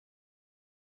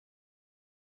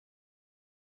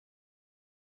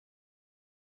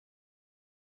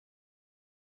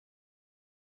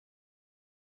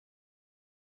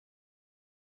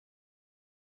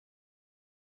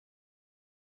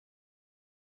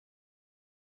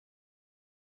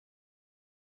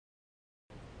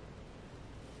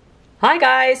Hi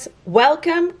guys,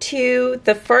 welcome to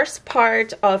the first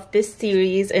part of this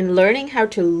series in learning how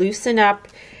to loosen up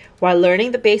while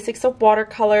learning the basics of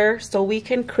watercolor so we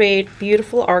can create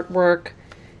beautiful artwork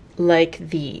like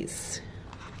these.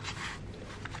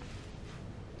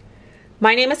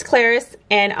 My name is Clarice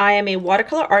and I am a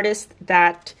watercolor artist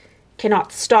that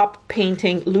cannot stop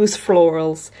painting loose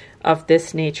florals of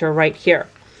this nature right here.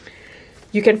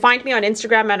 You can find me on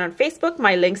Instagram and on Facebook.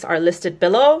 My links are listed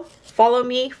below. Follow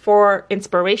me for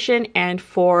inspiration and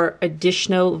for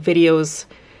additional videos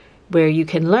where you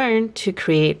can learn to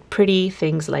create pretty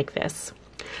things like this.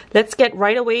 Let's get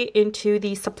right away into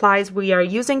the supplies we are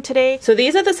using today. So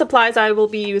these are the supplies I will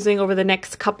be using over the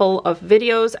next couple of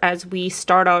videos as we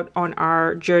start out on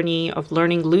our journey of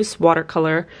learning loose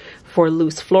watercolor for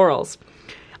loose florals.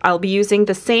 I'll be using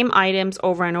the same items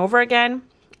over and over again,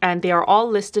 and they are all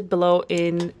listed below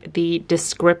in the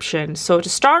description. So to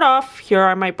start off, here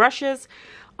are my brushes.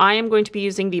 I am going to be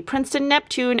using the Princeton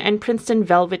Neptune and Princeton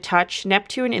Velvetouch.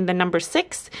 Neptune in the number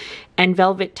 6 and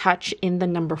Velvetouch in the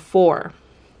number 4.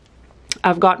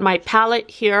 I've got my palette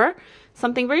here,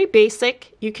 something very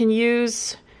basic. You can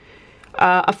use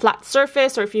a flat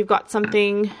surface, or if you've got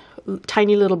something,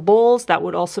 tiny little bowls, that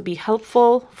would also be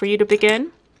helpful for you to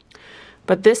begin.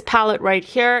 But this palette right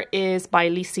here is by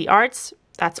Lisi Arts.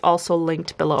 That's also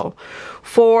linked below.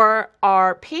 For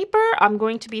our paper, I'm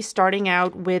going to be starting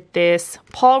out with this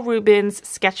Paul Rubens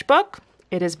sketchbook.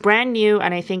 It is brand new,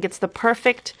 and I think it's the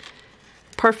perfect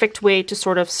way to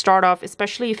sort of start off,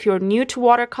 especially if you're new to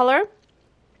watercolor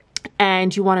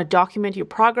and you want to document your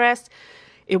progress.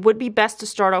 It would be best to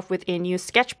start off with a new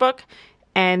sketchbook,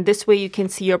 and this way you can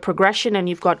see your progression and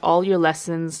you've got all your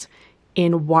lessons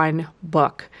in one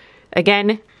book.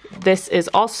 Again, this is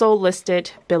also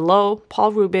listed below.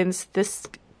 Paul Rubens, this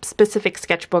specific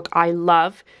sketchbook I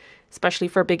love, especially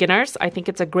for beginners. I think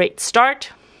it's a great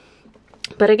start.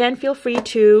 But again, feel free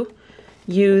to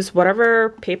use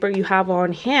whatever paper you have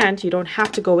on hand. You don't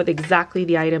have to go with exactly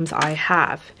the items I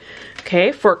have.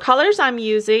 Okay, for colors, I'm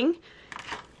using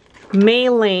Mei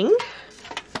Liang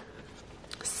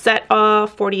Set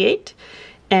 48.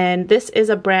 And this is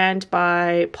a brand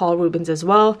by Paul Rubens as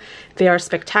well. They are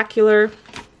spectacular.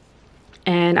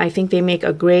 And I think they make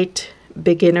a great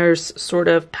beginner's sort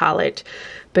of palette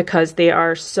because they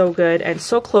are so good and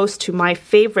so close to my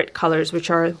favorite colors, which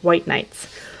are white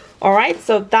nights. All right,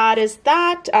 so that is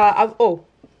that. Oh,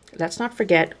 let's not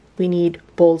forget, we need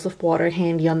bowls of water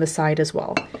handy on the side as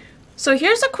well. So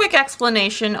here's a quick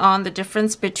explanation on the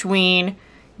difference between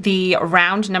the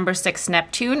round number 6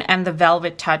 Neptune and the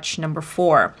Velvetouch number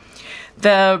 4.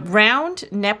 The round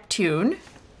Neptune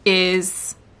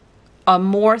is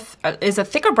a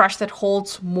thicker brush that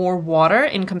holds more water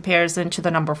in comparison to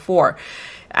the number 4.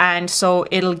 And so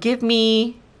it'll give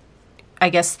me, I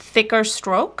guess, thicker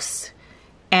strokes,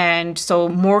 and so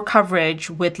more coverage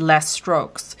with less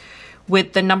strokes.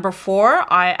 With the number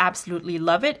 4, I absolutely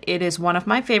love it. It is one of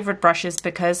my favorite brushes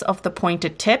because of the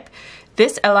pointed tip.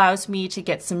 This allows me to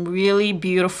get some really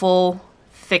beautiful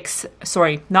thicks,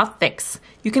 sorry, not thicks.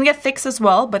 You can get thicks as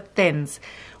well, but thins.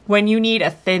 When you need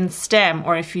a thin stem,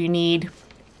 or if you need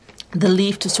the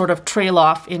leaf to sort of trail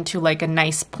off into like a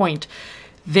nice point,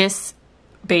 this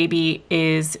baby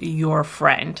is your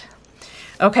friend.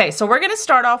 Okay, so we're going to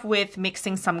start off with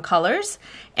mixing some colors.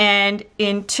 And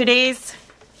in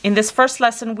this first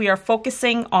lesson, we are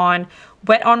focusing on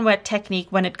wet technique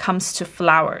when it comes to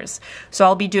flowers. So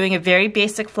I'll be doing a very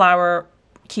basic flower.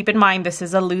 Keep in mind, this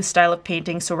is a loose style of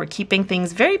painting, so we're keeping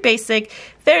things very basic,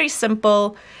 very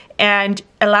simple, and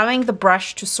allowing the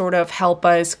brush to sort of help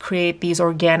us create these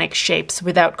organic shapes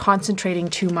without concentrating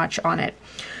too much on it.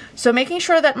 So making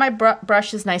sure that my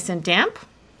brush is nice and damp,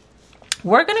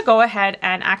 we're going to go ahead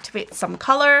and activate some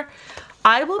color.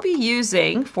 I will be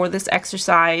using, for this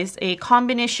exercise, a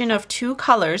combination of 2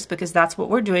 colors because that's what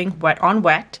we're doing, wet on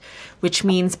wet, which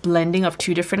means blending of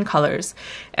 2 different colors.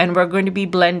 And we're going to be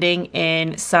blending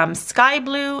in some sky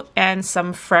blue and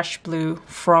some fresh blue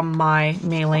from my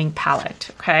Mei Liang palette,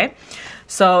 okay?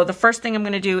 So the first thing I'm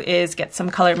going to do is get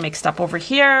some color mixed up over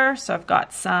here. So I've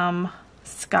got some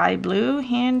sky blue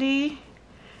handy.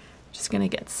 Just going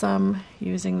to get some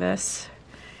using this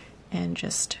and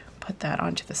just put that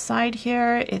onto the side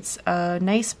here. It's a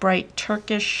nice bright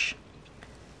Turkish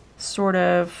sort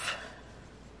of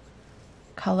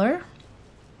color.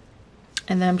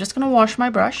 And then I'm just going to wash my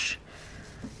brush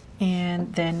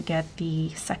and then get the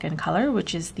second color,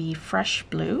 which is the fresh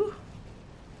blue.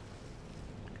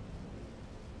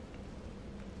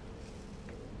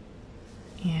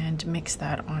 And mix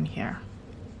that on here.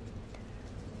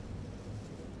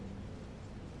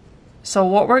 So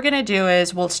what we're going to do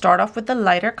is we'll start off with the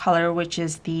lighter color, which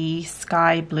is the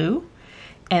sky blue,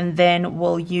 and then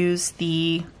we'll use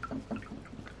the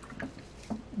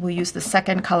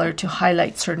second color to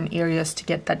highlight certain areas to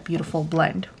get that beautiful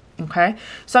blend. Okay,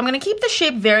 so I'm going to keep the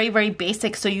shape very, very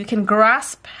basic so you can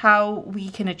grasp how we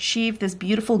can achieve this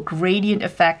beautiful gradient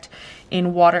effect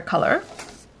in watercolor.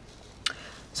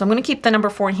 So I'm going to keep the number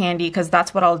 4 handy because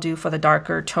that's what I'll do for the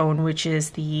darker tone, which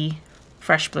is the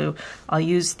fresh blue. I'll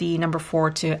use the number 4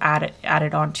 to add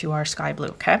it onto our sky blue.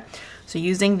 Okay, so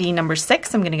using the number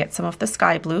 6, I'm going to get some of the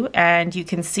sky blue, and you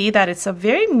can see that it's a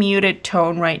very muted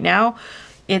tone right now.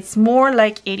 It's more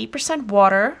like 80%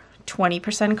 water,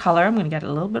 20% color. I'm going to get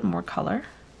a little bit more color.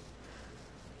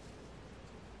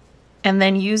 And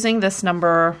then using this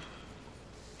number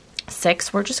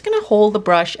 6, we're just going to hold the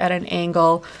brush at an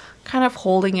angle, kind of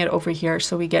holding it over here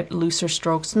so we get looser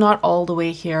strokes, not all the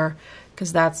way here,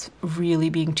 because that's really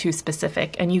being too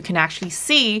specific. And you can actually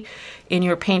see in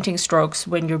your painting strokes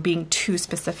when you're being too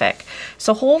specific.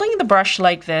 So holding the brush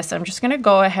like this, I'm just going to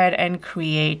go ahead and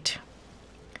create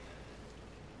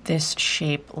this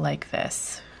shape like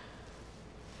this.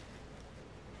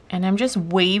 And I'm just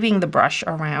waving the brush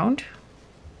around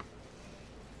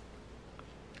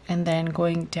and then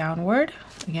going downward.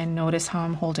 Again, notice how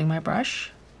I'm holding my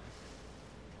brush.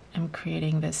 I'm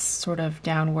creating this sort of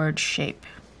downward shape.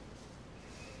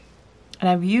 And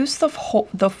I've used the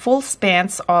full span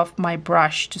of my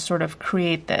brush to sort of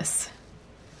create this.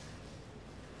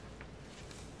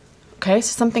 Okay,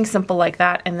 so something simple like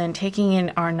that. And then taking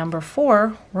in our number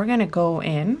 4, we're gonna go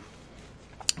in,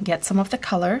 get some of the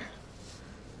color.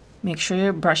 Make sure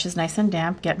your brush is nice and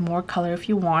damp. Get more color if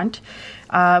you want.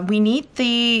 We need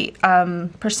the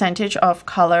percentage of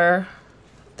color,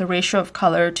 the ratio of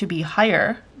color to be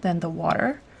higher than the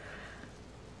water.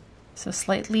 So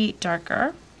slightly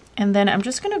darker. And then I'm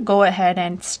just going to go ahead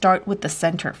and start with the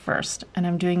center first. And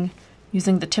I'm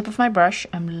using the tip of my brush,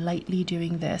 I'm lightly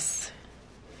doing this.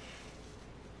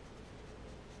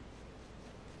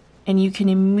 And you can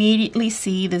immediately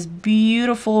see this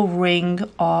beautiful ring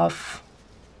of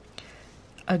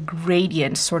a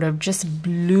gradient sort of just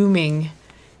blooming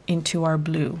into our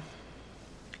blue.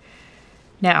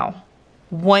 Now,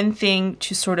 one thing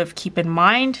to sort of keep in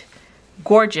mind,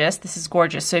 gorgeous, this is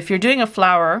gorgeous. So if you're doing a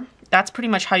flower, that's pretty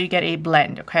much how you get a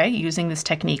blend, okay? Using this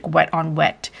technique, wet on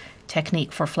wet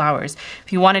technique for flowers.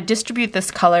 If you want to distribute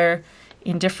this color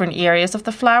in different areas of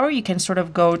the flower, you can sort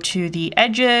of go to the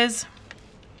edges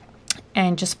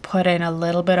and just put in a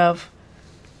little bit of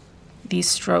these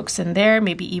strokes in there,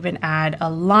 maybe even add a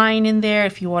line in there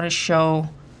if you want to show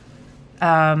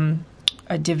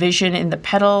a division in the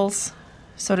petals,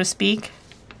 so to speak.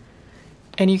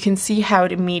 And you can see how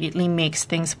it immediately makes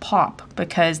things pop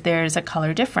because there's a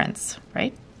color difference,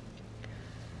 right?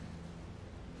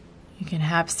 You can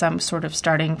have some sort of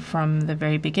starting from the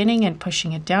very beginning and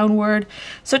pushing it downward.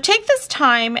 So take this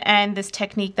time and this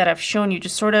technique that I've shown you to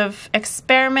sort of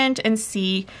experiment and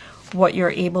see what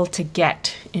you're able to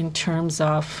get in terms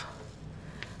of,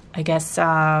 I guess,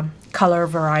 color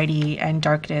variety and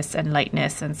darkness and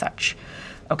lightness and such.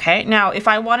 Okay, now if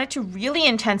I wanted to really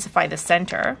intensify the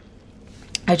center,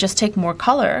 I just take more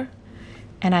color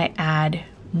and I add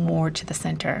more to the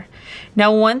center.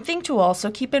 Now, one thing to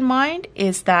also keep in mind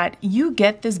is that you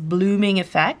get this blooming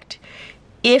effect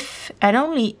if and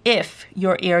only if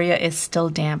your area is still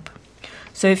damp.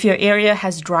 So if your area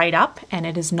has dried up and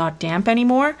it is not damp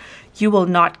anymore, you will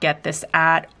not get this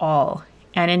at all.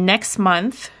 And in next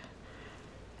month's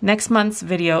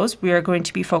videos, we are going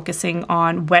to be focusing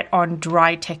on wet on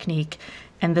dry technique,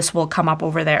 and this will come up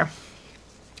over there.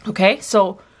 Okay,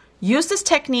 so use this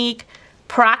technique,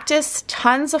 practice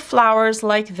tons of flowers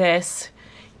like this,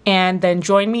 and then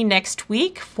join me next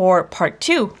week for part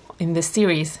 2 in this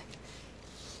series.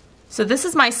 So this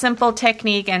is my simple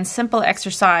technique and simple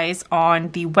exercise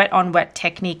on the wet on wet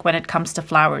technique when it comes to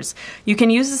flowers. You can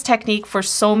use this technique for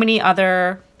so many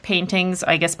other paintings,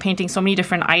 I guess painting so many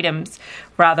different items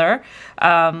rather,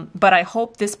 but I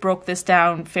hope this broke this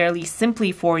down fairly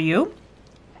simply for you.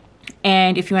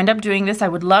 And if you end up doing this, I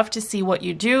would love to see what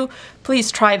you do.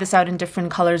 Please try this out in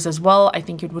different colors as well. I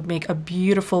think it would make a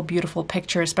beautiful, beautiful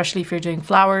picture, especially if you're doing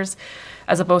flowers,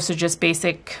 as opposed to just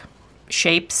basic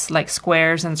shapes like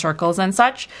squares and circles and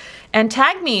such. And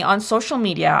tag me on social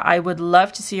media. I would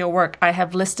love to see your work. I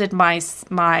have listed my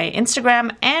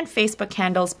Instagram and Facebook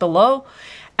handles below.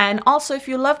 And also, if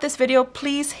you love this video,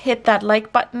 please hit that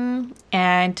like button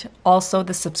and also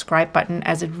the subscribe button,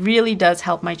 as it really does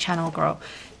help my channel grow.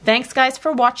 Thanks guys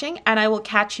for watching, and I will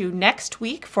catch you next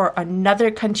week for another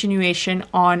continuation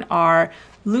on our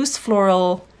loose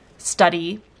floral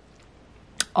study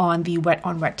on the wet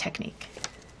on wet technique.